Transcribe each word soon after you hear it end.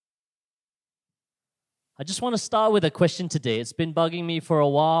I just want to start with a question today. It's been bugging me for a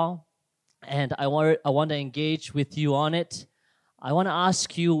while, and I want to engage with you on it. I want to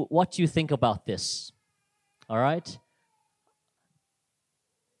ask you what you think about this. All right?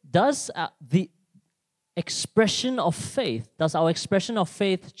 Does the expression of faith, does our expression of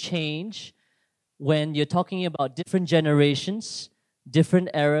faith change when you're talking about different generations, different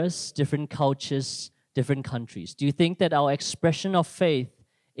eras, different cultures, different countries? Do you think that our expression of faith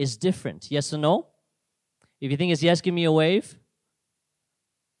is different? Yes or no? If you think it's yes, give me a wave.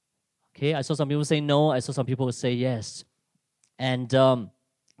 Okay, I saw some people say no. I saw some people say yes. And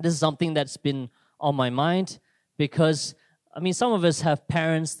this is something that's been on my mind because, some of us have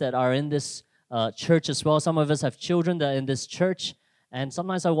parents that are in this church as well. Some of us have children that are in this church. And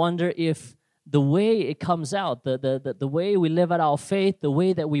sometimes I wonder if the way it comes out, the way we live out our faith, the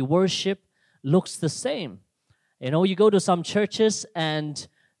way that we worship looks the same. You go to some churches and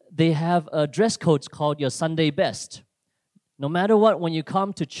they have a dress code called your Sunday best. No matter what, when you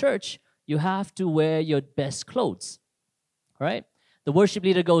come to church, you have to wear your best clothes, right? The worship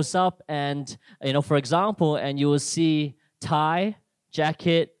leader goes up and, for example, and you will see tie,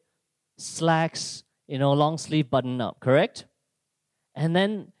 jacket, slacks, long sleeve button up, correct? And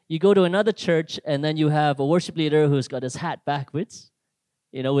then you go to another church and then you have a worship leader who's got his hat backwards,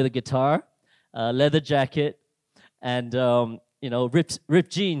 with a guitar, leather jacket, and ripped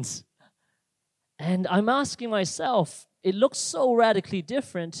jeans. And I'm asking myself, it looks so radically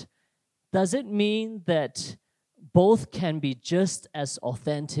different. Does it mean that both can be just as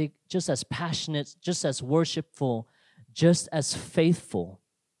authentic, just as passionate, just as worshipful, just as faithful?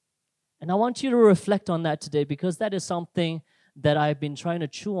 And I want you to reflect on that today because that is something that I've been trying to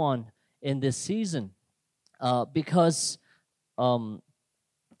chew on in this season. Because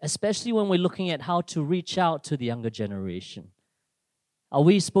especially when we're looking at how to reach out to the younger generation. Are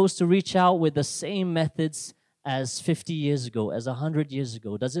we supposed to reach out with the same methods as 50 years ago, as 100 years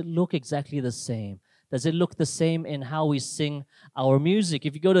ago? Does it look exactly the same? Does it look the same in how we sing our music?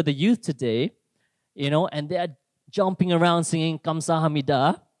 If you go to the youth today, and they're jumping around singing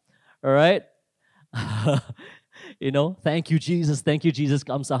Kamsahamnida, all right? Thank you, Jesus,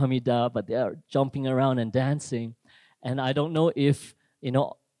 Kamsahamnida, but they're jumping around and dancing. And I don't know if,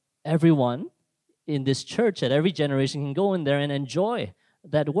 everyone in this church at every generation can go in there and enjoy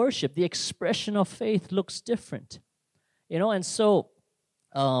that worship. The expression of faith looks different. And so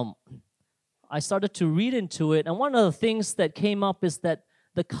I started to read into it. And one of the things that came up is that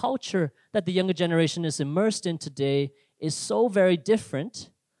the culture that the younger generation is immersed in today is so very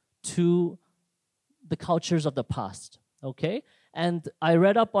different to the cultures of the past, okay? And I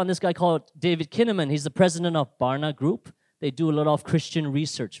read up on this guy called David Kinnaman. He's the president of Barna Group. They do a lot of Christian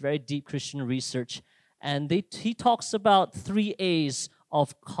research, very deep Christian research. And he talks about 3 A's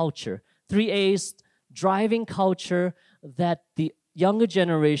of culture. 3 A's driving culture that the younger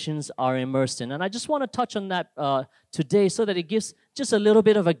generations are immersed in. And I just want to touch on that today so that it gives just a little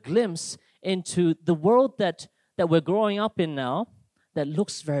bit of a glimpse into the world that we're growing up in now that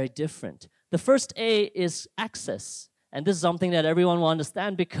looks very different. The first A is access. And this is something that everyone will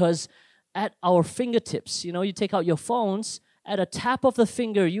understand because at our fingertips, you take out your phones, at a tap of the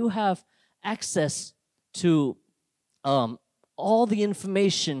finger, you have access to all the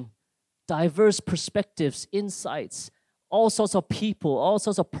information, diverse perspectives, insights, all sorts of people, all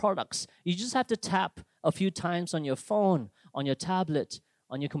sorts of products. You just have to tap a few times on your phone, on your tablet,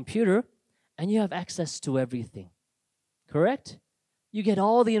 on your computer, and you have access to everything. Correct? You get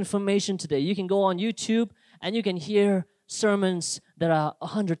all the information today. You can go on YouTube and you can hear sermons that are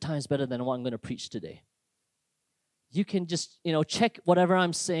 100 times better than what I'm going to preach today. You can just, check whatever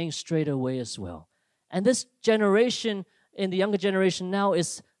I'm saying straight away as well. And this generation, in the younger generation now,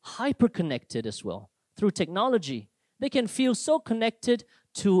 is hyper-connected as well through technology. They can feel so connected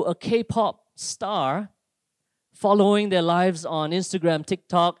to a K-pop star following their lives on Instagram,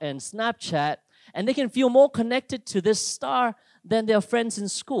 TikTok, and Snapchat, and they can feel more connected to this star than their friends in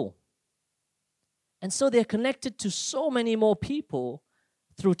school. And so they're connected to so many more people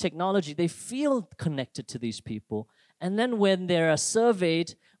through technology. They feel connected to these people. And then when they're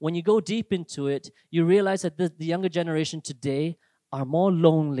surveyed, when you go deep into it, you realize that the younger generation today are more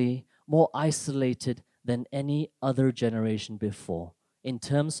lonely, more isolated than any other generation before in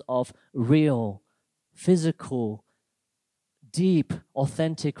terms of real, physical, deep,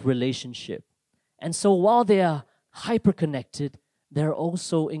 authentic relationship. And so while they are hyper-connected, they're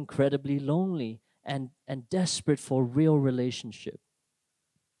also incredibly lonely and desperate for real relationship.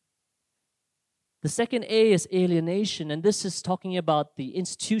 The second A is alienation, and this is talking about the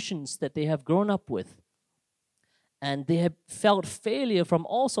institutions that they have grown up with. And they have felt failure from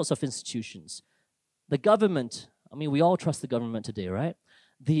all sorts of institutions. the government. I mean, we all trust the government today, right?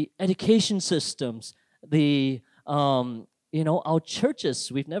 The education systems, our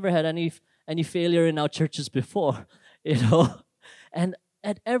churches. We've never had any failure in our churches before, And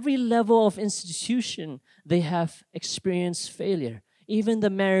at every level of institution, they have experienced failure. Even the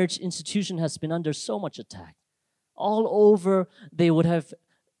marriage institution has been under so much attack. All over, they would have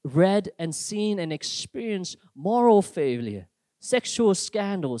read and seen and experienced moral failure, sexual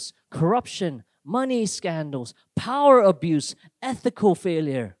scandals, corruption, money scandals, power abuse, ethical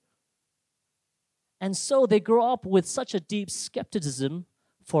failure. And so they grow up with such a deep skepticism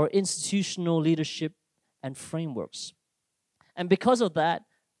for institutional leadership and frameworks. And because of that,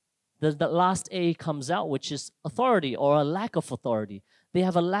 the last A comes out, which is authority or a lack of authority. They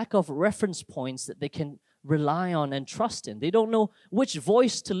have a lack of reference points that they can rely on and trust in. They don't know which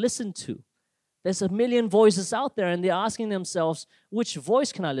voice to listen to. There's a million voices out there, and they're asking themselves, which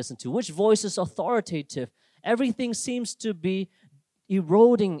voice can I listen to? Which voice is authoritative? Everything seems to be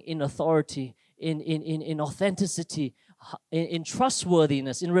eroding in authority, in authenticity, in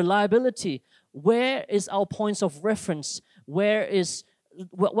trustworthiness, in reliability. Where is our points of reference?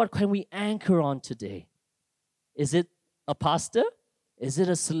 What can we anchor on today? Is it a pastor? Is it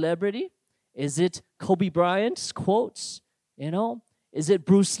a celebrity? Is it Kobe Bryant's quotes? Is it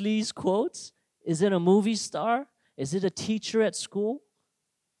Bruce Lee's quotes? Is it a movie star? Is it a teacher at school?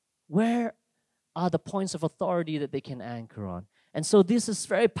 Where are the points of authority that they can anchor on? And so this is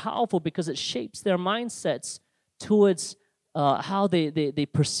very powerful because it shapes their mindsets towards how they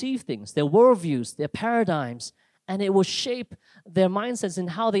perceive things, their worldviews, their paradigms, and it will shape their mindsets in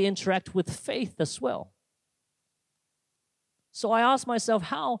how they interact with faith as well. So I ask myself,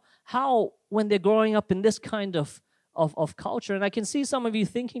 how when they're growing up in this kind of culture, and I can see some of you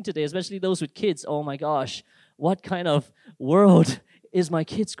thinking today, especially those with kids, oh my gosh, what kind of world is my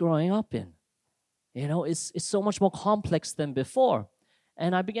kids growing up in? It's so much more complex than before.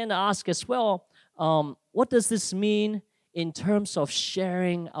 And I began to ask as well, what does this mean in terms of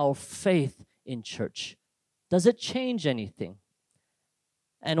sharing our faith in church? Does it change anything?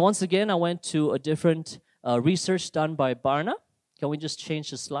 And once again, I went to a different research done by Barna. Can we just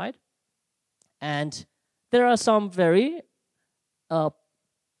change the slide? And there are some very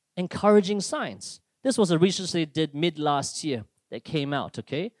encouraging signs. This was a research they did mid-last year that came out,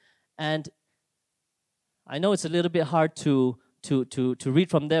 okay? And I know it's a little bit hard to read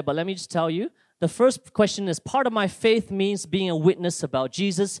from there, but let me just tell you. The first question is, part of my faith means being a witness about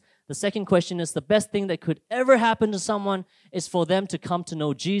Jesus. The second question is, the best thing that could ever happen to someone is for them to come to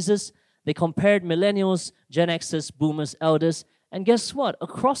know Jesus. They compared millennials, Gen Xers, boomers, elders, and guess what?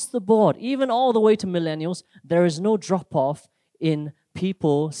 Across the board, even all the way to millennials, there is no drop-off in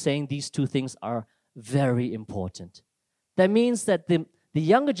people saying these two things are very important. That means that the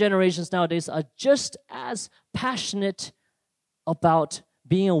younger generations nowadays are just as passionate about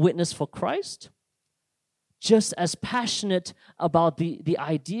being a witness for Christ, just as passionate about the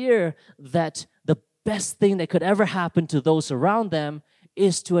idea that the best thing that could ever happen to those around them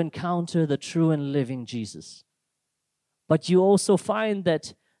is to encounter the true and living Jesus. But you also find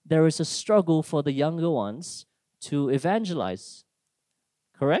that there is a struggle for the younger ones to evangelize,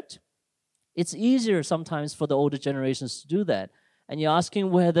 correct? It's easier sometimes for the older generations to do that. And you're asking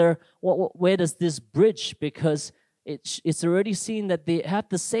where does this bridge? Because it's already seen that they have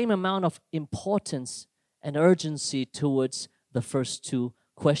the same amount of importance and urgency towards the first two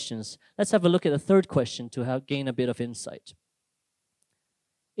questions. Let's have a look at the third question to gain a bit of insight.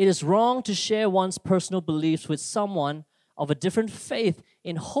 It is wrong to share one's personal beliefs with someone of a different faith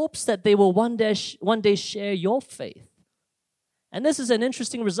in hopes that they will one day share your faith. And this is an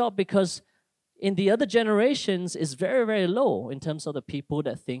interesting result because in the other generations is very, very low in terms of the people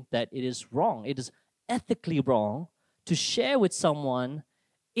that think that it is wrong. It is ethically wrong to share with someone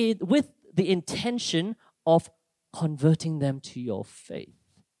with the intention of converting them to your faith.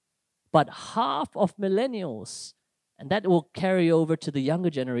 But half of millennials, and that will carry over to the younger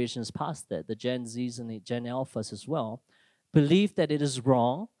generations past that, the Gen Zs and the Gen Alphas as well, believe that it is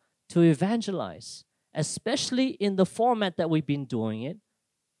wrong to evangelize, especially in the format that we've been doing it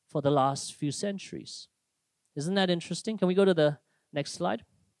for the last few centuries. Isn't that interesting? Can we go to the next slide?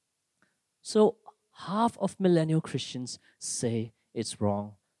 So half of millennial Christians say it's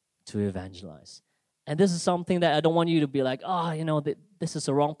wrong to evangelize. And this is something that I don't want you to be like, this is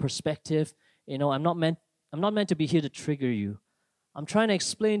a wrong perspective. I'm not meant to be here to trigger you. I'm trying to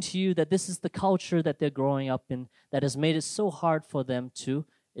explain to you that this is the culture that they're growing up in that has made it so hard for them to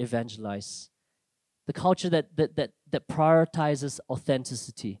evangelize. The culture that prioritizes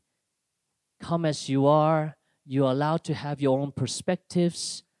authenticity. Come as you are. You're allowed to have your own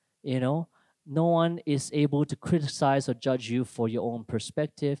perspectives. no one is able to criticize or judge you for your own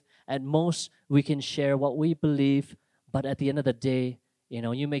perspective. At most, we can share what we believe, but at the end of the day,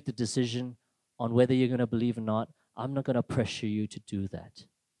 you make the decision on whether you're going to believe or not. I'm not going to pressure you to do that.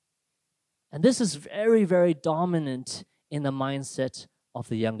 And this is very, very dominant in the mindset of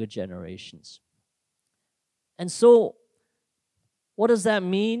the younger generations. And so, what does that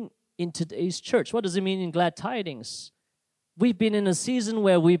mean in today's church? What does it mean in Glad Tidings? We've been in a season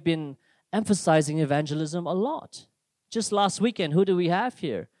where we've been emphasizing evangelism a lot. Just last weekend, who do we have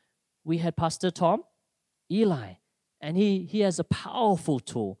here? We had Pastor Tom, Eli, and he has a powerful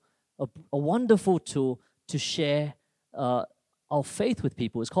tool, a wonderful tool to share our faith with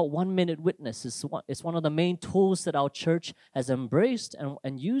people. It's called 1 Minute Witness. It's one of the main tools that our church has embraced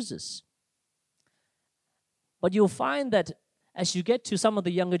and uses. But you'll find that as you get to some of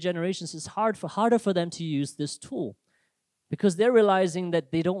the younger generations, it's harder for them to use this tool because they're realizing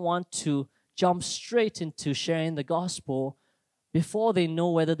that they don't want to jump straight into sharing the gospel before they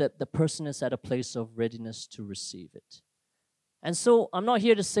know whether that the person is at a place of readiness to receive it. And so I'm not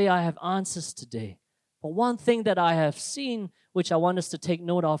here to say I have answers today. But one thing that I have seen, which I want us to take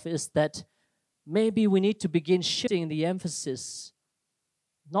note of, is that maybe we need to begin shifting the emphasis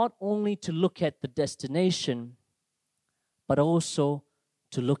not only to look at the destination, but also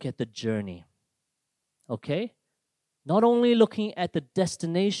to look at the journey. Okay? Not only looking at the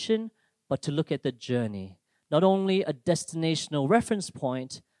destination, but to look at the journey. Not only a destinational reference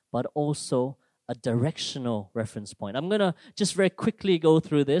point, but also a directional reference point. I'm going to just very quickly go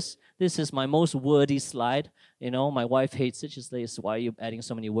through this. This is my most wordy slide. My wife hates it. She says, why are you adding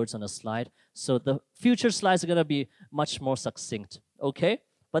so many words on a slide? So the future slides are going to be much more succinct, okay?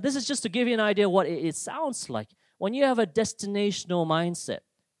 But this is just to give you an idea what it sounds like. When you have a destinational mindset,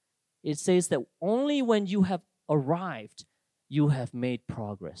 it says that only when you have arrived, you have made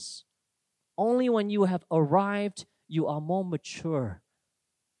progress. Only when you have arrived, you are more mature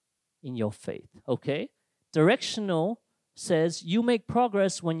in your faith, okay? Directional says you make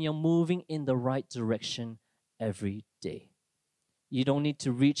progress when you're moving in the right direction every day. You don't need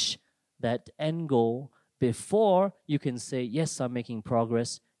to reach that end goal before you can say, yes, I'm making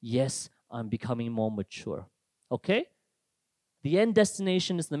progress. Yes, I'm becoming more mature, okay? The end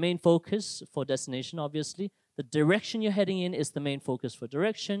destination is the main focus for destination, obviously. The direction you're heading in is the main focus for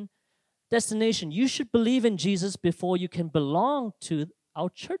direction. Destination, you should believe in Jesus before you can belong to our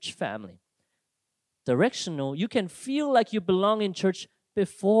church family. Directional, you can feel like you belong in church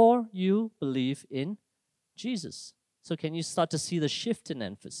before you believe in Jesus. So can you start to see the shift in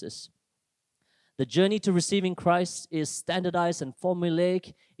emphasis? The journey to receiving Christ is standardized and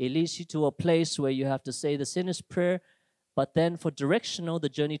formulaic. It leads you to a place where you have to say the sinner's prayer. But then for directional, the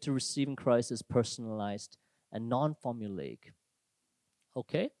journey to receiving Christ is personalized and non-formulaic.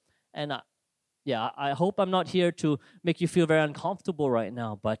 Okay? And I hope I'm not here to make you feel very uncomfortable right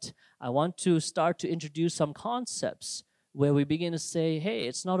now, but I want to start to introduce some concepts where we begin to say, hey,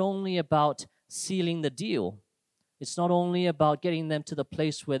 it's not only about sealing the deal. It's not only about getting them to the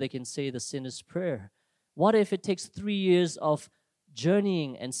place where they can say the sinner's prayer. What if it takes 3 years of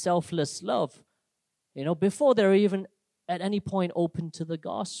journeying and selfless love, before they're even at any point open to the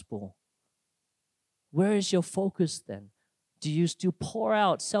gospel? Where is your focus then? Do you still pour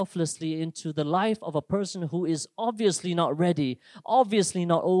out selflessly into the life of a person who is obviously not ready, obviously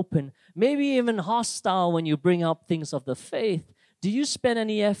not open, maybe even hostile when you bring up things of the faith? Do you spend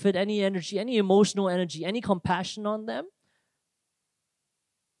any effort, any energy, any emotional energy, any compassion on them?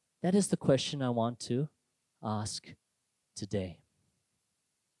 That is the question I want to ask today.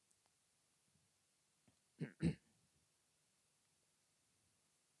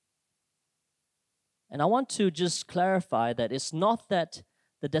 And I want to just clarify that it's not that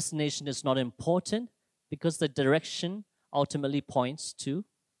the destination is not important, because the direction ultimately points to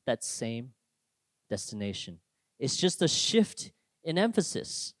that same destination. It's just a shift in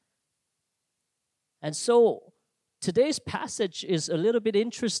emphasis. And so today's passage is a little bit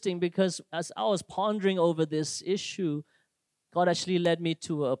interesting because as I was pondering over this issue, God actually led me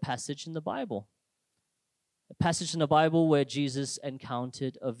to a passage in the Bible. A passage in the Bible where Jesus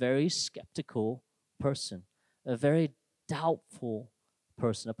encountered a very skeptical person, a very doubtful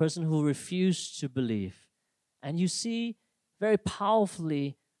person, a person who refused to believe. And you see very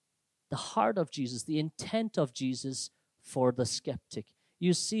powerfully the heart of Jesus, the intent of Jesus for the skeptic.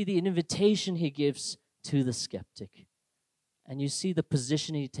 You see the invitation he gives to the skeptic. And you see the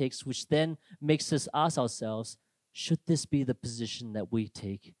position he takes, which then makes us ask ourselves, should this be the position that we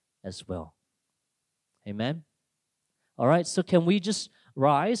take as well? Amen? All right, so can we just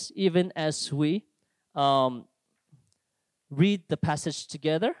rise even as we read the passage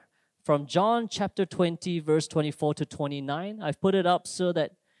together from John chapter 20, verse 24 to 29. I've put it up so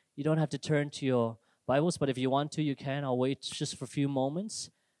that you don't have to turn to your Bibles, but if you want to, you can. I'll wait just for a few moments.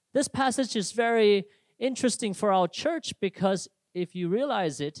 This passage is very interesting for our church because if you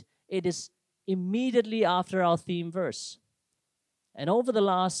realize it, it is immediately after our theme verse. And over the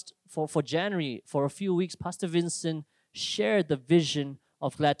last, for January, for a few weeks, Pastor Vincent shared the vision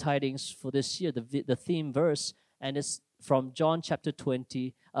of Glad Tidings for this year, the theme verse, and it's from John chapter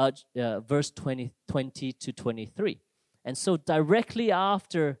 20, verse 20 to 23. And so directly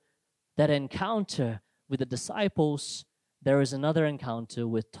after that encounter with the disciples, there is another encounter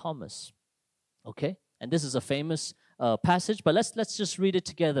with Thomas. Okay? And this is a famous passage, but let's just read it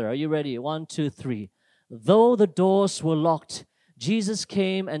together. Are you ready? 1, 2, 3. Though the doors were locked, Jesus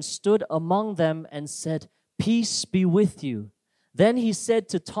came and stood among them and said, "Peace be with you." Then he said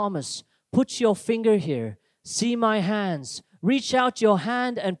to Thomas, "Put your finger here. See my hands. Reach out your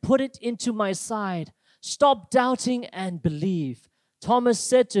hand and put it into my side. Stop doubting and believe." Thomas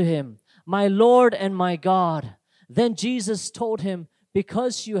said to him, "My Lord and my God." Then Jesus told him,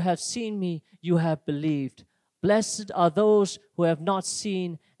 "Because you have seen me, you have believed. Blessed are those who have not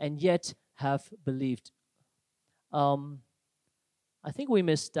seen and yet have believed." I think we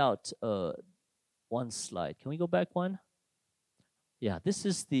missed out one slide. Can we go back one? Yeah, this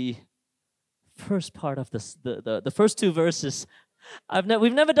is the first part of this, the first two verses.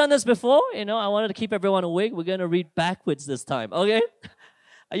 We've never done this before. I wanted to keep everyone awake. We're going to read backwards this time. Okay?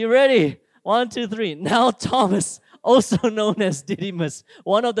 Are you ready? 1, 2, 3. Now Thomas, also known as Didymus,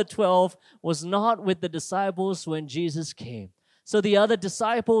 one of the 12, was not with the disciples when Jesus came. So the other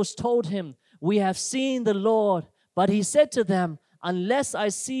disciples told him, "We have seen the Lord." But he said to them, "Unless I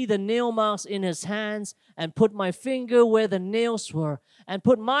see the nail marks in his hands and put my finger where the nails were and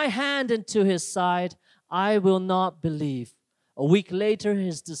put my hand into his side, I will not believe." A week later,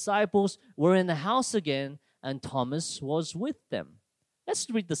 his disciples were in the house again, and Thomas was with them. Let's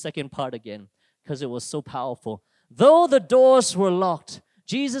read the second part again because it was so powerful. Though the doors were locked,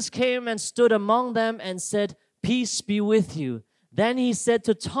 Jesus came and stood among them and said, "Peace be with you." Then he said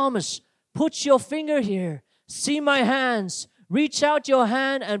to Thomas, "Put your finger here. See my hands. Reach out your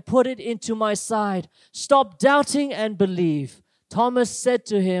hand and put it into my side. Stop doubting and believe." Thomas said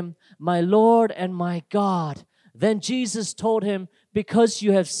to him, "My Lord and my God." Then Jesus told him, "Because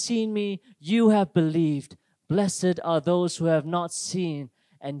you have seen me, you have believed. Blessed are those who have not seen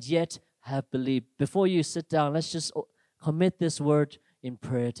and yet have believed." Before you sit down, let's just commit this word in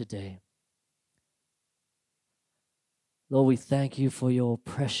prayer today. Lord, we thank you for your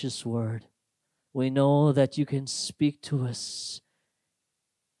precious word. We know that you can speak to us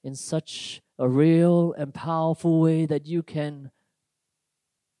in such a real and powerful way that you can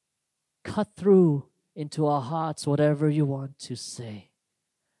cut through into our hearts whatever you want to say.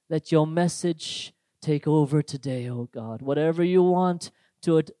 Let your message take over today, oh God. Whatever you want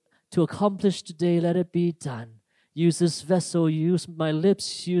to accomplish today, let it be done. Use this vessel, use my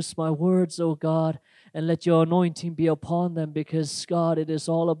lips, use my words, oh God, and let your anointing be upon them because, God, it is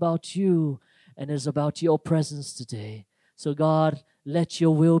all about you and it is about your presence today. So, God, let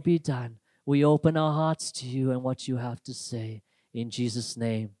your will be done. We open our hearts to you and what you have to say. In Jesus'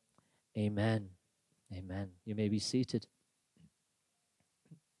 name, amen. Amen. You may be seated.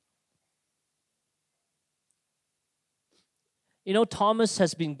 Thomas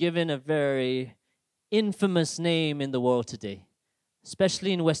has been given a very infamous name in the world today,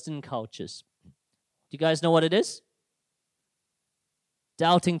 especially in Western cultures. Do you guys know what it is?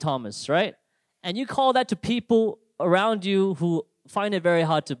 Doubting Thomas, right? And you call that to people around you who find it very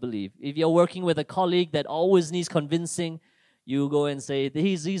hard to believe. If you're working with a colleague that always needs convincing, you go and say,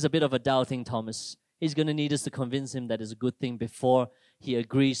 he's a bit of a doubting Thomas. He's going to need us to convince him that it's a good thing before he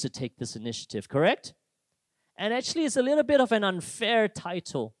agrees to take this initiative, correct? And actually, it's a little bit of an unfair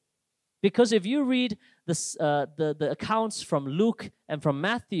title because if you read the accounts from Luke and from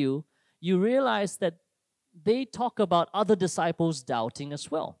Matthew, you realize that they talk about other disciples doubting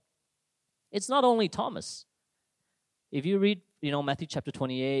as well. It's not only Thomas. If you read, Matthew chapter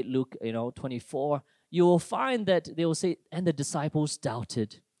 28, Luke, 24, you will find that they will say, and the disciples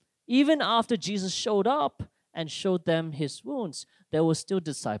doubted. Even after Jesus showed up and showed them his wounds, there were still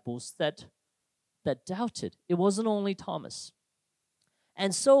disciples that doubted. It wasn't only Thomas.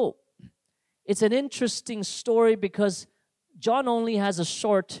 And so, it's an interesting story because John only has a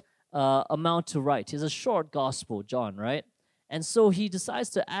short amount to write. He's a short gospel, John, right? And so he decides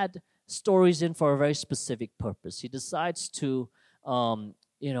to add stories in for a very specific purpose. He decides to,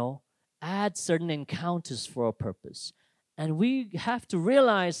 add certain encounters for a purpose. And we have to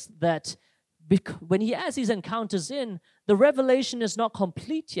realize that when he adds these encounters in, the revelation is not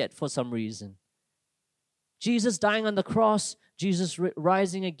complete yet for some reason. Jesus dying on the cross, Jesus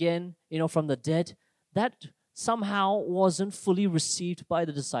rising again, from the dead, that somehow wasn't fully received by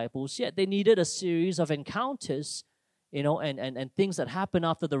the disciples yet. They needed a series of encounters, and things that happen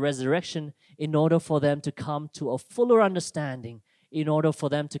after the resurrection in order for them to come to a fuller understanding, in order for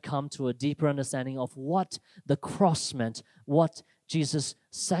them to come to a deeper understanding of what the cross meant, what Jesus'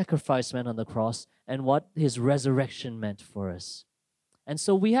 sacrifice meant on the cross, and what his resurrection meant for us. And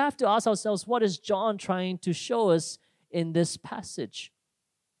so we have to ask ourselves, what is John trying to show us in this passage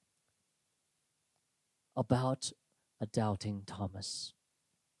about a doubting Thomas?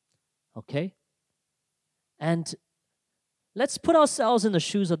 Okay? And let's put ourselves in the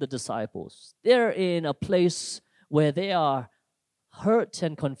shoes of the disciples. They're in a place where they are hurt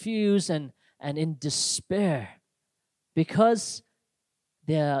and confused and in despair because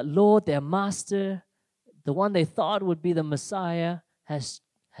their Lord, their Master, the one they thought would be the Messiah, has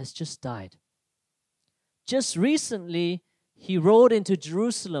just died. Just recently, he rode into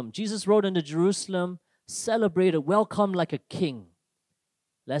Jerusalem. Jesus rode into Jerusalem, celebrated, welcomed like a king.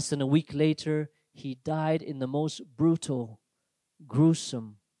 Less than a week later, he died in the most brutal,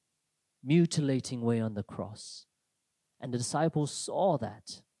 gruesome, mutilating way on the cross. And the disciples saw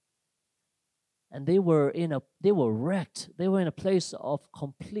that. And they were wrecked. They were in a place of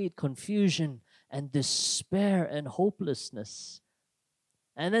complete confusion and despair and hopelessness.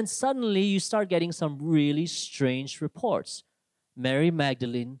 And then suddenly you start getting some really strange reports. Mary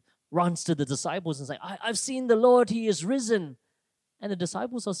Magdalene runs to the disciples and says, I've seen the Lord, he is risen. And the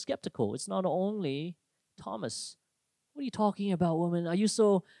disciples are skeptical. It's not only Thomas. What are you talking about, woman? Are you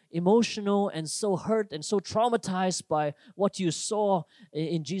so emotional and so hurt and so traumatized by what you saw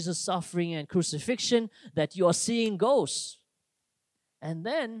in Jesus' suffering and crucifixion that you are seeing ghosts? And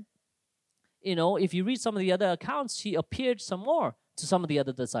then, if you read some of the other accounts, he appeared some more to some of the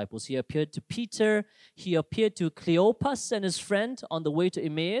other disciples. He appeared to Peter. He appeared to Cleopas and his friend on the way to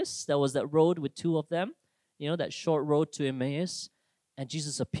Emmaus. There was that road with two of them, that short road to Emmaus. And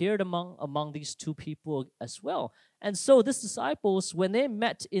Jesus appeared among these two people as well. And so these disciples, when they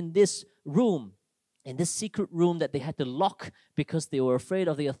met in this room, in this secret room that they had to lock because they were afraid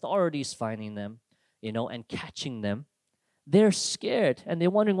of the authorities finding them, and catching them, they're scared and they're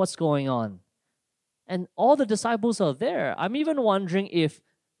wondering what's going on. And all the disciples are there. I'm even wondering if,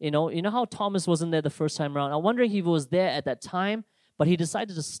 you know how Thomas wasn't there the first time around. I'm wondering if he was there at that time, but he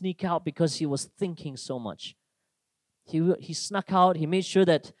decided to sneak out because he was thinking so much. He snuck out. He made sure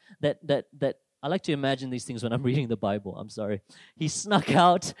that I like to imagine these things when I'm reading the Bible. I'm sorry. He snuck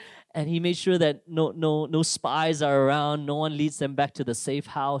out and he made sure that no spies are around. No one leads them back to the safe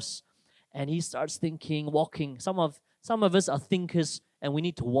house. And he starts thinking, walking. Some of us are thinkers, and we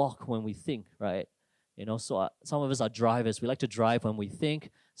need to walk when we think, right? So some of us are drivers. We like to drive when we think.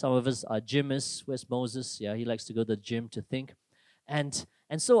 Some of us are gymmers. Where's Moses? Yeah, he likes to go to the gym to think. And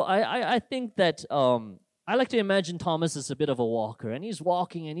so I think that I like to imagine Thomas as a bit of a walker, and he's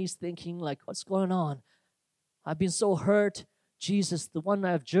walking and he's thinking like, what's going on? I've been so hurt. Jesus, the one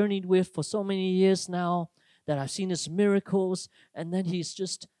I've journeyed with for so many years now, that I've seen his miracles, and then he's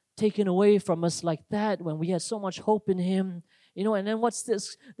just taken away from us like that when we had so much hope in him. And then what's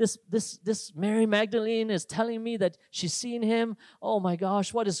this Mary Magdalene is telling me that she's seen him. Oh my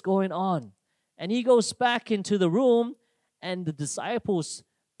gosh, what is going on? And he goes back into the room, and the disciples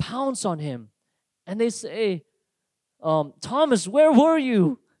pounce on him. And they say, Thomas, where were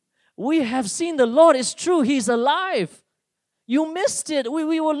you? We have seen the Lord. It's true, he's alive. You missed it.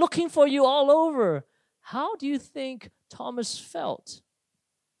 We were looking for you all over. How do you think Thomas felt?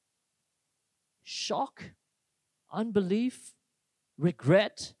 Shock? Unbelief?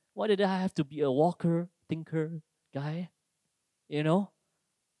 Regret? Why did I have to be a walker, thinker guy?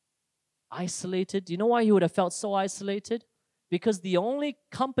 Isolated. Do you know why he would have felt so isolated? Because the only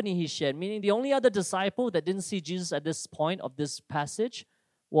company he shared, meaning the only other disciple that didn't see Jesus at this point of this passage,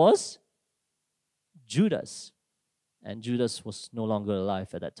 was Judas. And Judas was no longer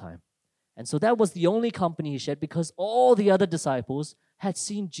alive at that time. And so that was the only company he shared, because all the other disciples had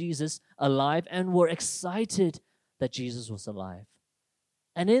seen Jesus alive and were excited that Jesus was alive.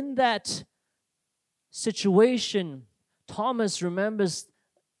 And in that situation, Thomas remembers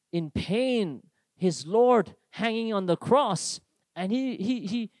in pain his Lord hanging on the cross, and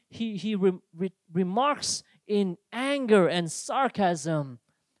he remarks in anger and sarcasm,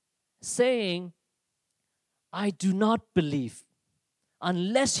 saying, I do not believe.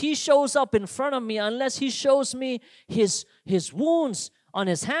 Unless he shows up in front of me, unless he shows me his wounds on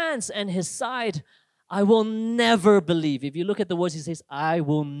his hands and his side, I will never believe. If you look at the words, he says, I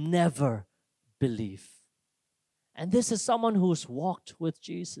will never believe. And this is someone who's walked with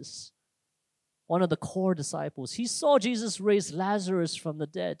Jesus, one of the core disciples. He saw Jesus raise Lazarus from the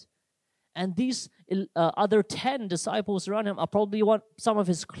dead. And these other 10 disciples around him are probably some of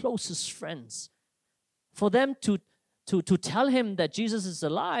his closest friends. For them to tell him that Jesus is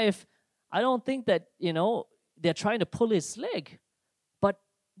alive, I don't think that, they're trying to pull his leg. But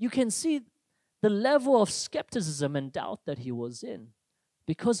you can see the level of skepticism and doubt that he was in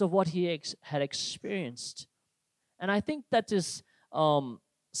because of what he had experienced. And I think that is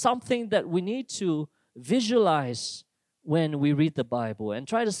something that we need to visualize when we read the Bible and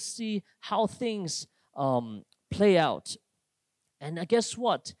try to see how things play out. And guess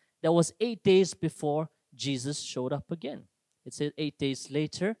what? That was 8 days before Jesus showed up again. It said 8 days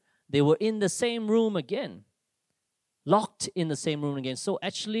later, they were in the same room again, locked in the same room again. So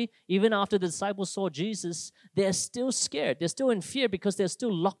actually, even after the disciples saw Jesus, they're still scared. They're still in fear because they're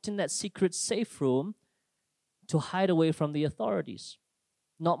still locked in that secret safe room to hide away from the authorities.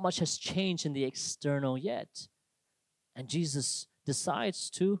 Not much has changed in the external yet. And Jesus decides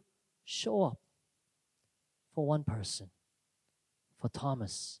to show up for one person, for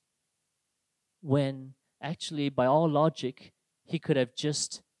Thomas, when actually, by all logic, he could have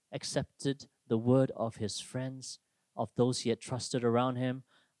just accepted the word of his friends, of those he had trusted around him,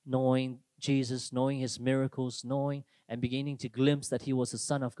 knowing Jesus, knowing his miracles, knowing and beginning to glimpse that he was the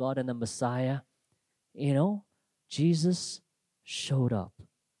Son of God and the Messiah. Jesus showed up.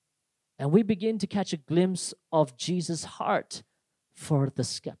 And we begin to catch a glimpse of Jesus' heart for the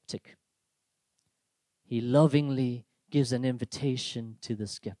skeptic. He lovingly gives an invitation to the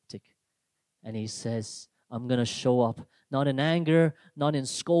skeptic. And he says, I'm going to show up, not in anger, not in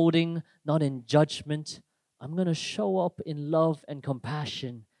scolding, not in judgment. I'm going to show up in love and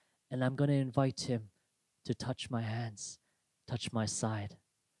compassion. And I'm going to invite him to touch my hands, touch my side,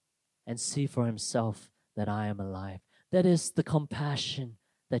 and see for himself that I am alive. That is the compassion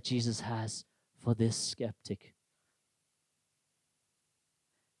that Jesus has for this skeptic.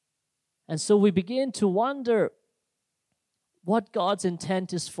 And so we begin to wonder what God's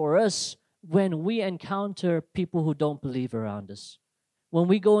intent is for us when we encounter people who don't believe around us. When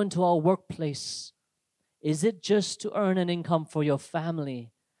we go into our workplace, is it just to earn an income for your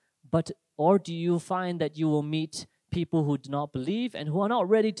family? Or do you find that you will meet people who do not believe and who are not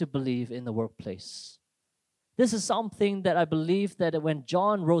ready to believe in the workplace? This is something that I believe that when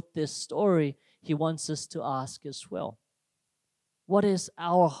John wrote this story, he wants us to ask as well. What is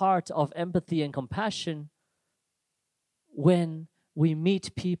our heart of empathy and compassion when we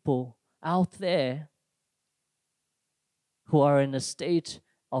meet people out there who are in a state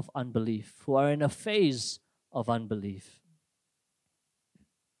of unbelief, who are in a phase of unbelief?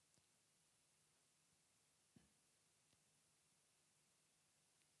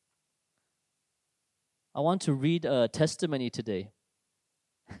 I want to read a testimony today.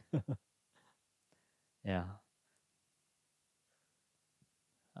 Yeah.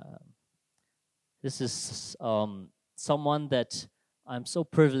 This is someone that I'm so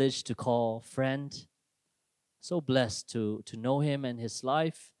privileged to call friend. So blessed to know him and his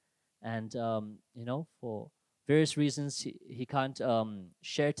life. And, for various reasons, he can't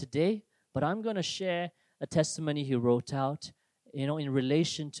share today. But I'm going to share a testimony he wrote out, in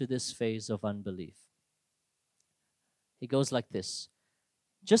relation to this phase of unbelief. It goes like this.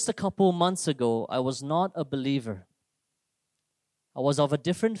 Just a couple months ago, I was not a believer. I was of a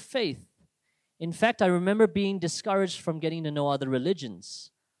different faith. In fact, I remember being discouraged from getting to know other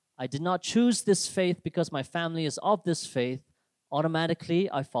religions. I did not choose this faith because my family is of this faith. Automatically,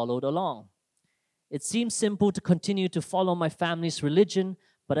 I followed along. It seemed simple to continue to follow my family's religion,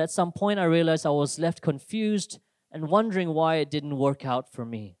 but at some point I realized I was left confused and wondering why it didn't work out for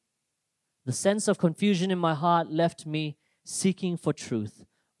me. The sense of confusion in my heart left me seeking for truth.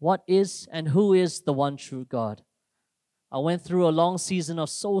 What is and who is the one true God? I went through a long season of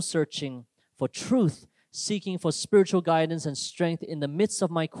soul searching for truth, seeking for spiritual guidance and strength in the midst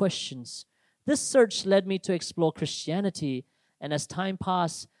of my questions. This search led me to explore Christianity, and as time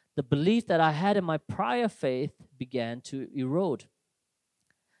passed, the belief that I had in my prior faith began to erode.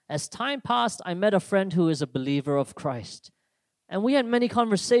 As time passed, I met a friend who is a believer of Christ. And we had many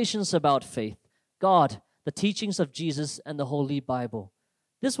conversations about faith, God, the teachings of Jesus, and the Holy Bible.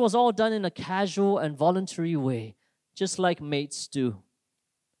 This was all done in a casual and voluntary way, just like mates do.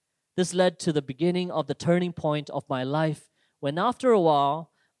 This led to the beginning of the turning point of my life when after a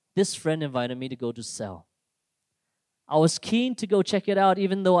while, this friend invited me to go to cell. I was keen to go check it out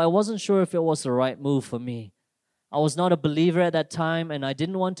even though I wasn't sure if it was the right move for me. I was not a believer at that time and I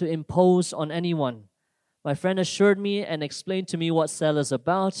didn't want to impose on anyone. My friend assured me and explained to me what cell is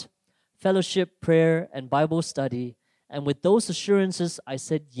about. fellowship, prayer, and Bible study. And with those assurances, I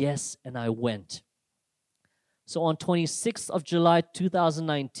said yes, and I went. So on 26th of July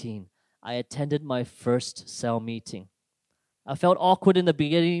 2019, I attended my first cell meeting. I felt awkward in the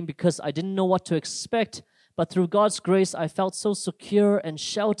beginning because I didn't know what to expect, but through God's grace, I felt so secure and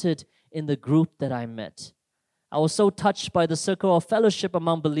sheltered in the group that I met. I was so touched by the circle of fellowship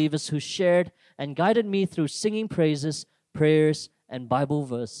among believers who shared and guided me through singing praises, prayers, and Bible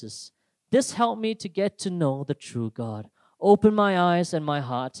verses. This helped me to get to know the true God, open my eyes and my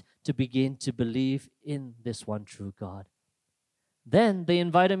heart to begin to believe in this one true God. Then they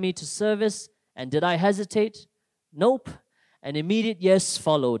invited me to service, and did I hesitate? Nope. An immediate yes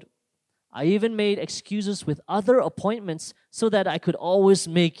followed. I even made excuses with other appointments so that I could always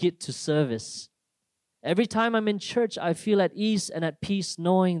make it to service. Every time I'm in church, I feel at ease and at peace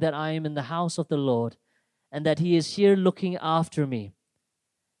knowing that I am in the house of the Lord and that He is here looking after me.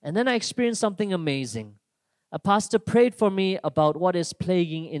 And then I experienced something amazing. A pastor prayed for me about what is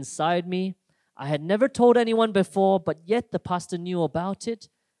plaguing inside me. I had never told anyone before, but yet the pastor knew about it.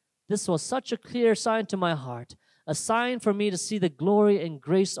 This was such a clear sign to my heart, a sign for me to see the glory and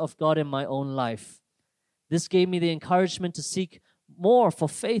grace of God in my own life. This gave me the encouragement to seek more for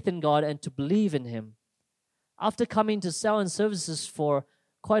faith in God and to believe in Him. After coming to cell and services for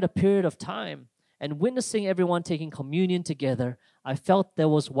quite a period of time and witnessing everyone taking communion together, I felt there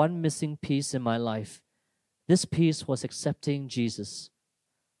was one missing piece in my life. This piece was accepting Jesus.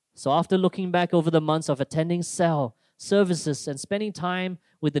 So after looking back over the months of attending cell, services, and spending time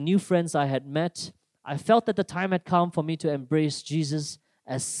with the new friends I had met, I felt that the time had come for me to embrace Jesus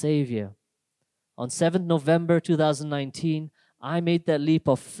as Savior. On 7th November 2019, I made that leap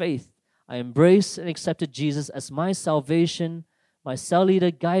of faith. I embraced and accepted Jesus as my salvation. My cell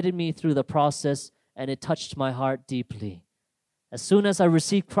leader guided me through the process, and it touched my heart deeply. As soon as I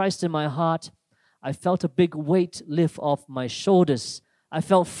received Christ in my heart, I felt a big weight lift off my shoulders. I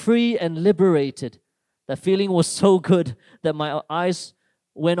felt free and liberated. That feeling was so good that my eyes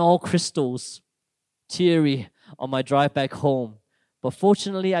went all crystals, teary on my drive back home. But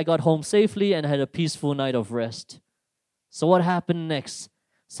fortunately, I got home safely and had a peaceful night of rest. So what happened next?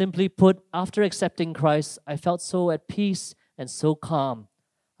 Simply put, after accepting Christ, I felt so at peace and so calm.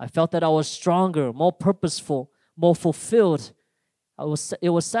 I felt that I was stronger, more purposeful, more fulfilled. It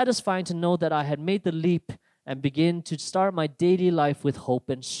was satisfying to know that I had made the leap and begin to start my daily life with hope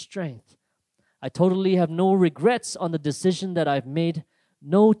and strength. I totally have no regrets on the decision that I've made,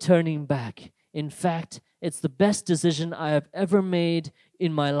 no turning back. In fact, it's the best decision I have ever made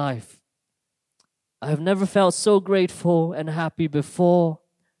in my life. I have never felt so grateful and happy before.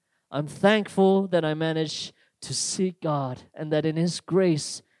 I'm thankful that I managed to seek God and that in His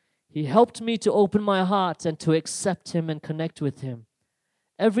grace, He helped me to open my heart and to accept Him and connect with Him.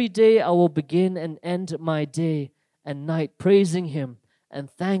 Every day I will begin and end my day and night praising Him and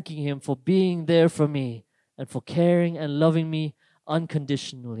thanking Him for being there for me and for caring and loving me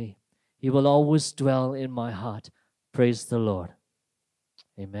unconditionally. He will always dwell in my heart. Praise the Lord.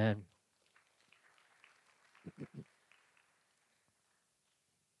 Amen.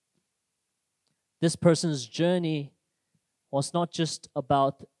 This person's journey was not just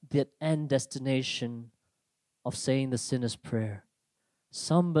about the end destination of saying the sinner's prayer.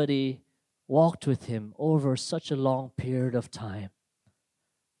 Somebody walked with him over such a long period of time.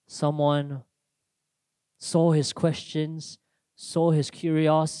 Someone saw his questions, saw his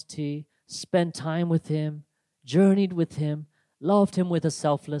curiosity, spent time with him, journeyed with him, loved him with a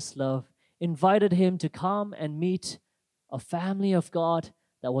selfless love, invited him to come and meet a family of God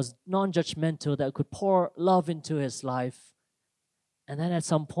that was non-judgmental, that could pour love into his life. And then at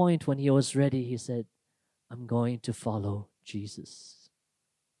some point when he was ready, he said, I'm going to follow Jesus.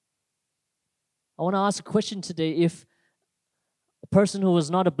 I want to ask a question today. If a person who was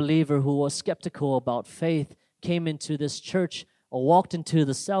not a believer, who was skeptical about faith, came into this church or walked into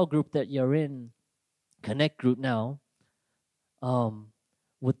the cell group that you're in, Connect group now,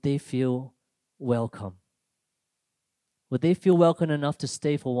 would they feel welcome? Would they feel welcome enough to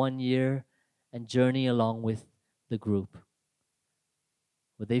stay for 1 year and journey along with the group?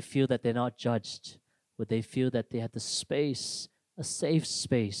 Would they feel that they're not judged? Would they feel that they had the space, a safe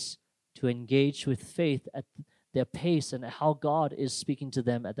space, to engage with faith at their pace and how God is speaking to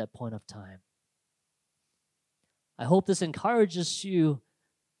them at that point of time? I hope this encourages you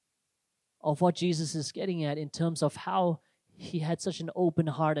of what Jesus is getting at in terms of how He had such an open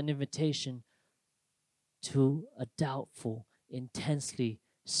heart and invitation to a doubtful, intensely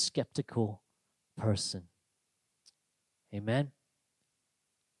skeptical person. Amen.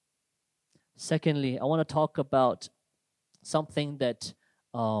 Secondly, I want to talk about something that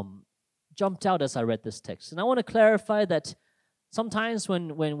jumped out as I read this text. And I want to clarify that sometimes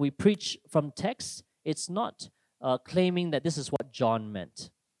when we preach from text, it's not claiming that this is what John meant.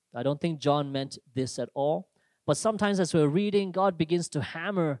 I don't think John meant this at all. But sometimes as we're reading, God begins to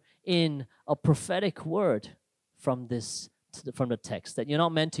hammer in a prophetic word from the text that you're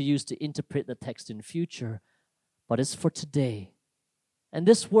not meant to use to interpret the text in future, but it's for today. And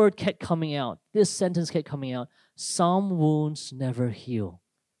this word kept coming out. This sentence kept coming out. Some wounds never heal.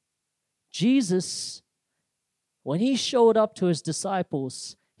 Jesus, when he showed up to his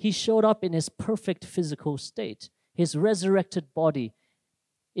disciples, he showed up in his perfect physical state, his resurrected body.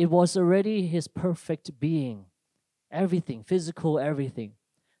 It was already his perfect being. Everything, physical, everything.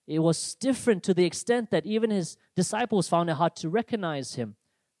 It was different to the extent that even his disciples found it hard to recognize him.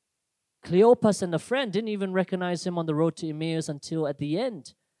 Cleopas and a friend didn't even recognize him on the road to Emmaus until at the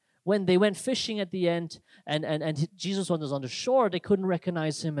end. When they went fishing at the end and Jesus was on the shore, they couldn't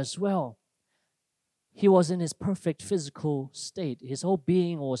recognize him as well. He was in his perfect physical state. His whole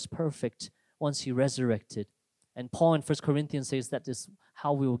being was perfect once he resurrected. And Paul in 1 Corinthians says that is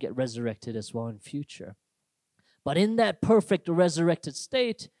how we will get resurrected as well in future. But in that perfect resurrected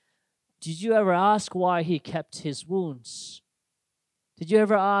state, did you ever ask why he kept his wounds? Did you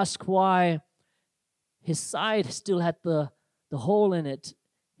ever ask why his side still had the hole in it?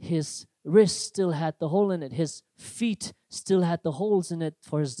 His wrist still had the hole in it. His feet still had the holes in it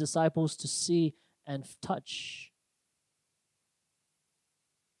for his disciples to see and touch.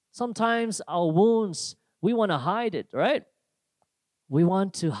 Sometimes our wounds, we want to hide it, right? We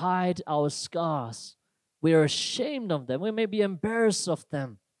want to hide our scars. We are ashamed of them. We may be embarrassed of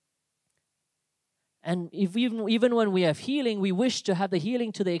them. And even when we have healing, we wish to have the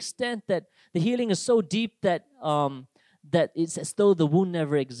healing to the extent that the healing is so deep that that it's as though the wound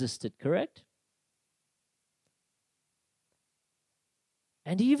never existed, correct?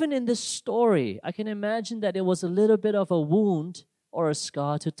 And even in this story, I can imagine that it was a little bit of a wound or a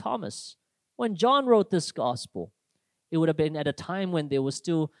scar to Thomas. When John wrote this gospel, it would have been at a time when they were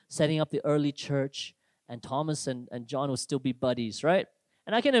still setting up the early church, and Thomas and John would still be buddies, right?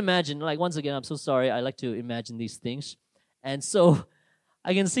 And I can imagine, like, once again, I'm so sorry, I like to imagine these things. And so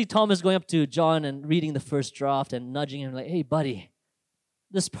I can see Thomas going up to John and reading the first draft and nudging him like, hey, buddy,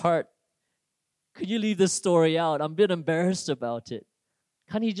 this part, could you leave this story out? I'm a bit embarrassed about it.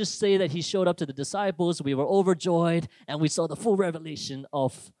 Can't he just say that he showed up to the disciples, we were overjoyed, and we saw the full revelation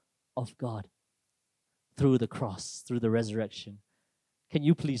of God through the cross, through the resurrection? Can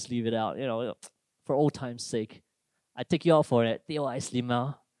you please leave it out? You know, for old time's sake, I take you out for it, Theo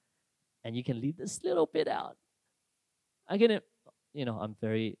Aislima, and you can leave this little bit out. I'm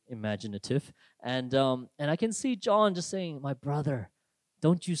very imaginative, and I can see John just saying, my brother,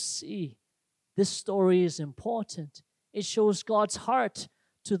 don't you see? This story is important. It shows God's heart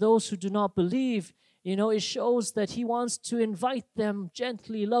to those who do not believe. You know, it shows that he wants to invite them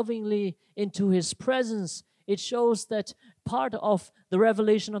gently, lovingly into his presence. It shows that part of the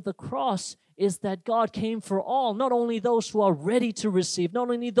revelation of the cross is that God came for all, not only those who are ready to receive, not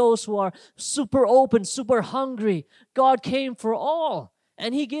only those who are super open, super hungry. God came for all.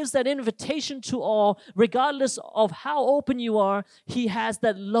 And he gives that invitation to all, regardless of how open you are. He has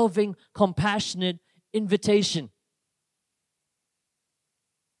that loving, compassionate invitation.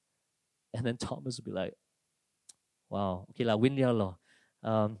 And then Thomas will be like, wow, okay, la win dia lo.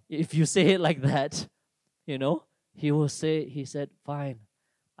 If you say it like that, you know, he said, fine,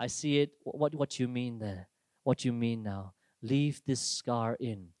 I see it. What you mean there? What you mean now? Leave this scar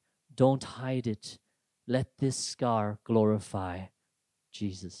in. Don't hide it. Let this scar glorify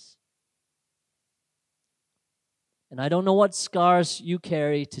Jesus. And I don't know what scars you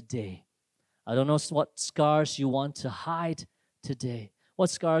carry today. I don't know what scars you want to hide today. What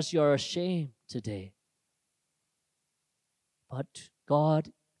scars you are ashamed today. But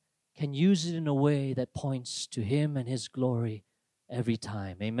God can use it in a way that points to Him and His glory every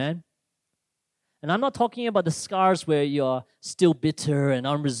time. Amen? And I'm not talking about the scars where you're still bitter and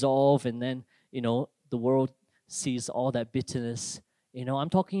unresolved and then, the world sees all that bitterness. I'm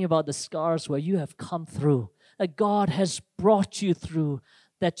talking about the scars where you have come through, that God has brought you through,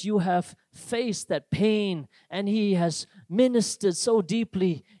 that you have faced that pain and He has ministered so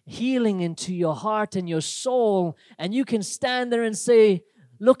deeply, healing into your heart and your soul, and you can stand there and say,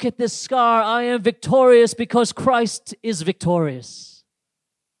 look at this scar, I am victorious because Christ is victorious.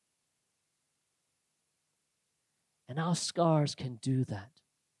 And our scars can do that.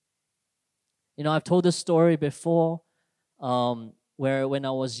 I've told this story before, where when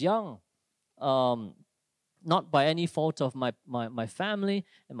I was young, not by any fault of my family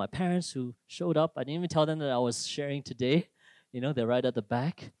and my parents who showed up. I didn't even tell them that I was sharing today. They're right at the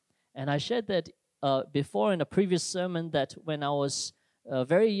back. And I shared that before in a previous sermon that when I was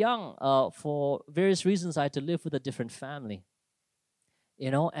very young, for various reasons, I had to live with a different family.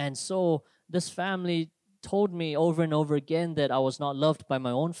 And so this family told me over and over again that I was not loved by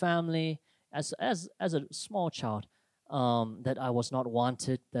my own family as a small child, that I was not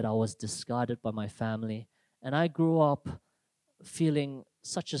wanted, that I was discarded by my family. And I grew up feeling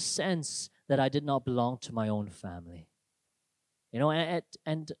such a sense that I did not belong to my own family.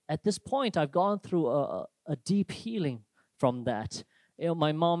 And at this point, I've gone through a deep healing from that.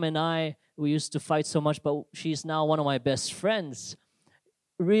 My mom and I, we used to fight so much, but she's now one of my best friends.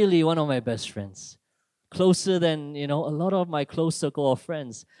 Really one of my best friends. Closer than, a lot of my close circle of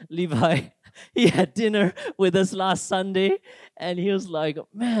friends. Levi, he had dinner with us last Sunday, and he was like,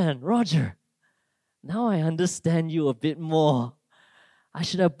 "Man, Roger, now I understand you a bit more. I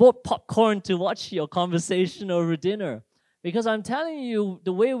should have bought popcorn to watch your conversation over dinner." Because I'm telling you,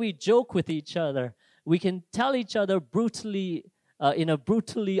 the way we joke with each other, we can tell each other brutally, in a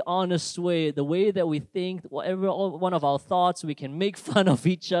brutally honest way, the way that we think, whatever one of our thoughts, we can make fun of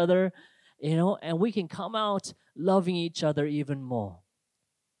each other, and we can come out loving each other even more.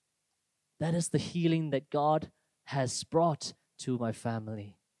 That is the healing that God has brought to my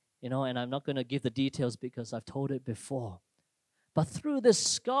family, and I'm not going to give the details because I've told it before. But through this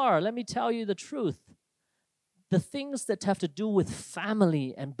scar, let me tell you the truth. The things that have to do with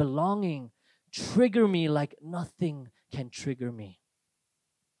family and belonging trigger me like nothing can trigger me.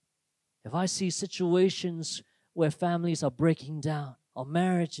 If I see situations where families are breaking down, or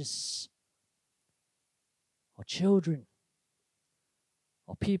marriages, or children,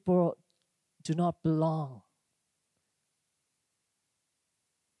 or people do not belong,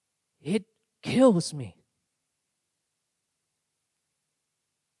 it kills me.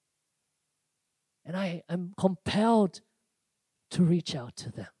 And I am compelled to reach out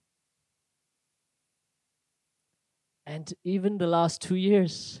to them. And even the last 2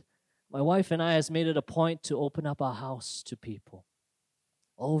 years, my wife and I has made it a point to open up our house to people.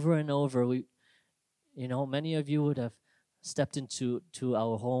 Over and over, many of you would have stepped into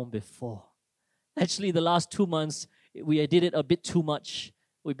our home before. Actually, the last 2 months, we did it a bit too much.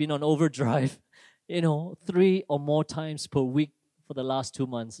 We've been on overdrive, 3 or more times per week for the last 2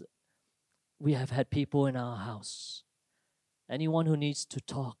 months. We have had people in our house. Anyone who needs to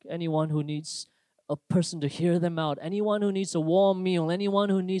talk, anyone who needs a person to hear them out, anyone who needs a warm meal, anyone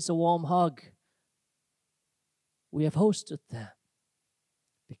who needs a warm hug, we have hosted them.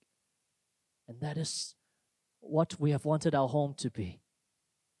 And that is what we have wanted our home to be.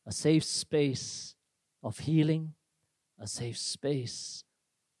 A safe space of healing, a safe space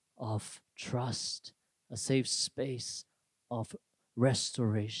of trust, a safe space of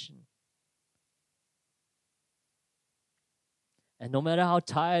restoration. And no matter how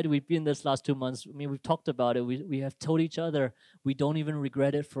tired we've been this last 2 months, we've talked about it. We have told each other we don't even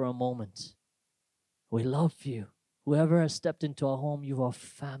regret it for a moment. We love you. Whoever has stepped into our home, you are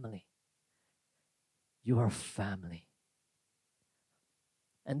family. You are family.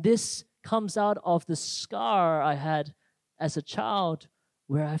 And this comes out of the scar I had as a child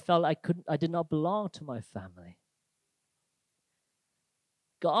where I felt I did not belong to my family.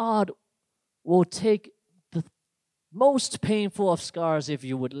 God will take the most painful of scars if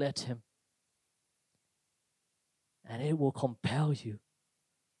you would let Him. And it will compel you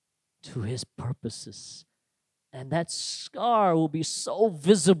to His purposes. And that scar will be so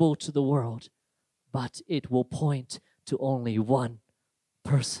visible to the world, but it will point to only one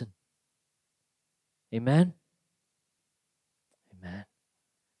person. Amen? Amen.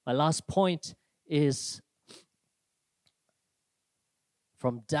 My last point is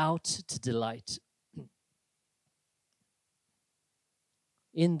from doubt to delight.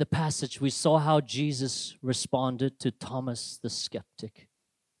 In the passage, we saw how Jesus responded to Thomas the skeptic.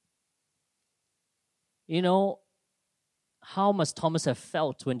 You know, how must Thomas have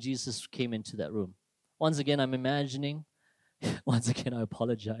felt when Jesus came into that room? Once again, I'm imagining. Once again, I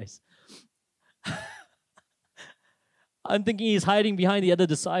apologize. I'm thinking he's hiding behind the other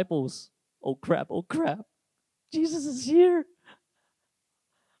disciples. Oh crap, oh crap. Jesus is here.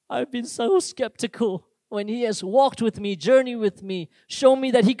 I've been so skeptical when He has walked with me, journeyed with me, shown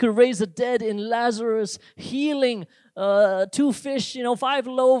me that He could raise the dead in Lazarus, healing 2 fish, 5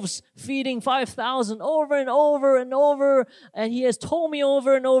 loaves, feeding 5,000 over and over and over. And He has told me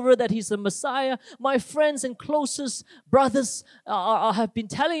over and over that He's the Messiah. My friends and closest brothers have been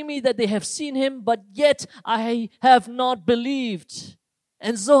telling me that they have seen Him, but yet I have not believed.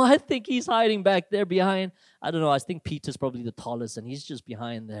 And so I think He's hiding back there behind. I don't know, I think Peter's probably the tallest, and he's just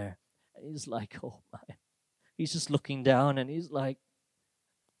behind there. And he's like, oh my. He's just looking down, and he's like,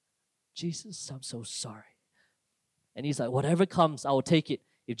 Jesus, I'm so sorry. And he's like, whatever comes, I will take it.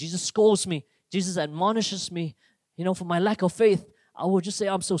 If Jesus scolds me, Jesus admonishes me, for my lack of faith, I will just say,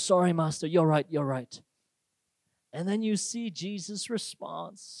 I'm so sorry, Master. You're right, you're right. And then you see Jesus'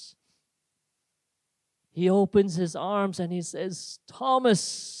 response. He opens his arms and he says,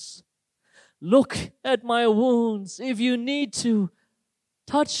 Thomas, look at my wounds. If you need to,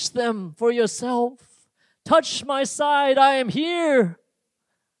 touch them for yourself. Touch my side. I am here.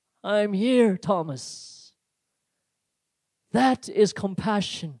 I am here, Thomas. That is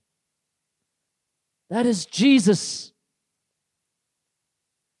compassion. That is Jesus.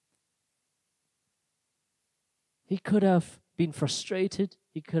 He could have been frustrated.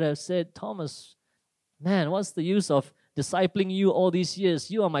 He could have said, Thomas, man, what's the use of discipling you all these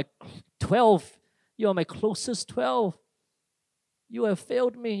years? You are my 12. You are my closest 12. You have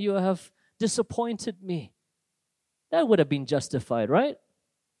failed me. You have disappointed me. That would have been justified, right?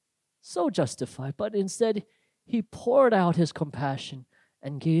 So justified. But instead, he poured out his compassion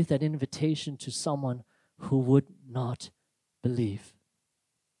and gave that invitation to someone who would not believe.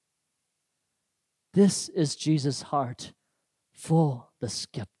 This is Jesus' heart for the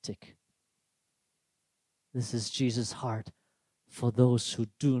skeptic. This is Jesus' heart for those who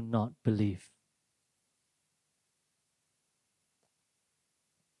do not believe.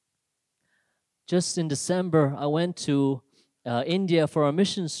 Just in December, I went to India for a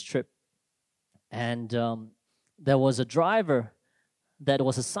missions trip, and there was a driver that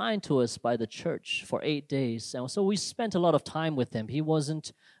was assigned to us by the church for 8 days. And so we spent a lot of time with him. He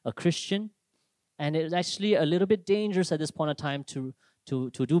wasn't a Christian, and it was actually a little bit dangerous at this point in time to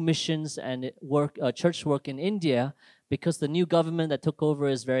do missions and church work in India, because the new government that took over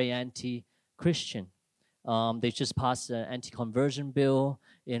is very anti-Christian. They just passed an anti-conversion bill.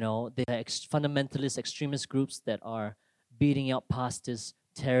 They are fundamentalist extremist groups that are beating up pastors,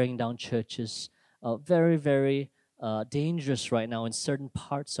 tearing down churches. Very, very dangerous right now in certain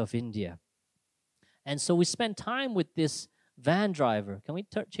parts of India. And so we spent time with this van driver. Can we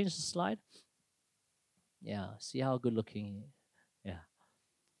change the slide? Yeah, see how good looking he is. Yeah.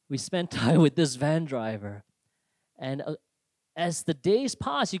 We spent time with this van driver. And as the days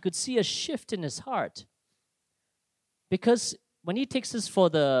passed, you could see a shift in his heart. Because when he takes us for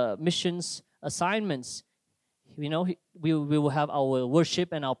the missions assignments, we will have our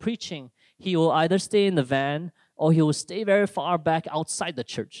worship and our preaching. He will either stay in the van or he will stay very far back outside the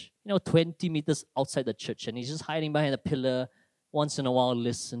church, 20 meters outside the church. And he's just hiding behind a pillar once in a while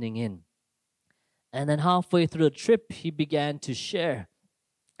listening in. And then halfway through the trip, he began to share.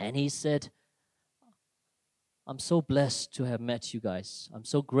 And he said, I'm so blessed to have met you guys. I'm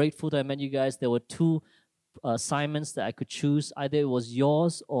so grateful to have met you guys. There were 2 assignments that I could choose. Either it was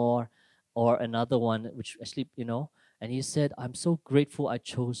yours or another one, which actually, And he said, I'm so grateful I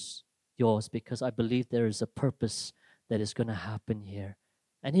chose yours because I believe there is a purpose that is going to happen here.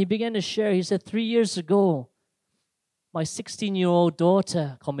 And he began to share. He said, 3 years ago, my 16-year-old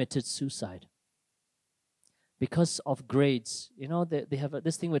daughter committed suicide because of grades. They have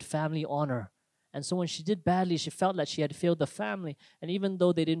this thing with family honor. And so when she did badly, she felt like she had failed the family. And even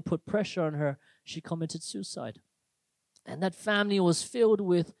though they didn't put pressure on her, she committed suicide. And that family was filled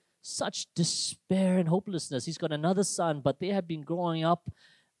with such despair and hopelessness. He's got another son, but they have been growing up,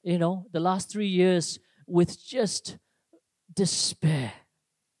 the last 3 years with just despair.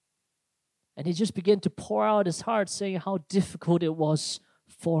 And he just began to pour out his heart, saying how difficult it was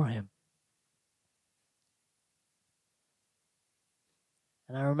for him.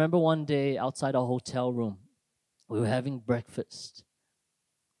 And I remember one day outside our hotel room, we were having breakfast.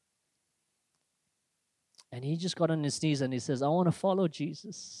 And he just got on his knees and he says, I want to follow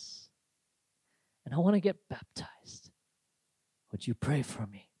Jesus. And I want to get baptized. Would you pray for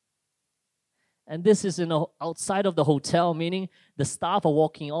me? And this is outside of the hotel, meaning the staff are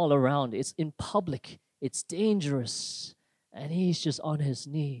walking all around. It's in public. It's dangerous. And he's just on his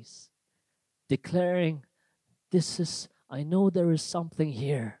knees, declaring, I know there is something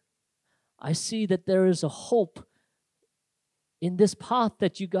here. I see that there is a hope in this path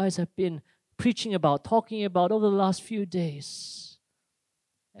that you guys have been preaching about, talking about over the last few days.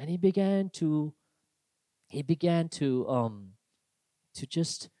 And he began to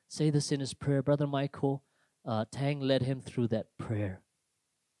just say this in his prayer. Brother Michael Tang led him through that prayer.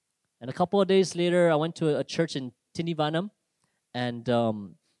 And a couple of days later, I went to a church in Tinivanam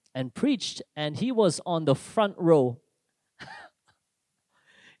and preached, and he was on the front row.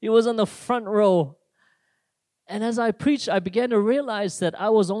 He was on the front row. And as I preached, I began to realize that I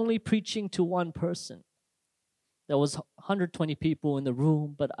was only preaching to one person. There was 120 people in the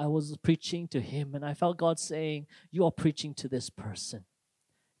room, but I was preaching to him. And I felt God saying, you are preaching to this person.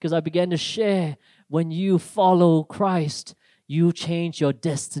 Because I began to share, when you follow Christ, you change your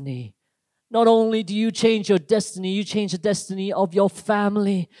destiny. Not only do you change your destiny, you change the destiny of your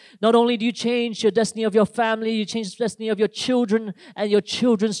family. Not only do you change your destiny of your family, you change the destiny of your children and your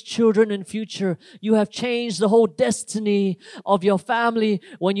children's children in future. You have changed the whole destiny of your family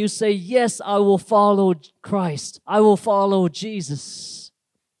when you say, yes, I will follow Christ. I will follow Jesus.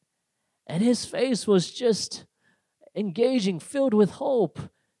 And his face was just engaging, filled with hope.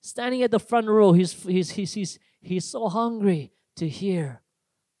 Standing at the front row, he's so hungry to hear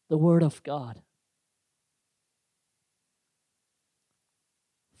the Word of God.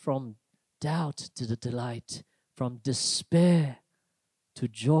 From doubt to the delight, from despair to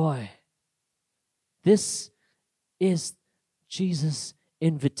joy. This is Jesus'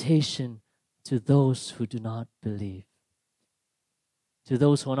 invitation to those who do not believe, to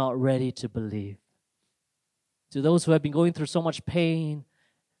those who are not ready to believe, to those who have been going through so much pain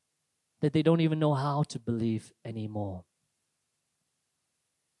that they don't even know how to believe anymore.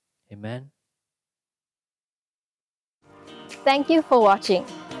 Amen. Thank you for watching.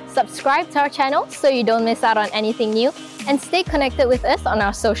 Subscribe to our channel so you don't miss out on anything new, and stay connected with us on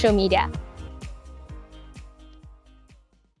our social media.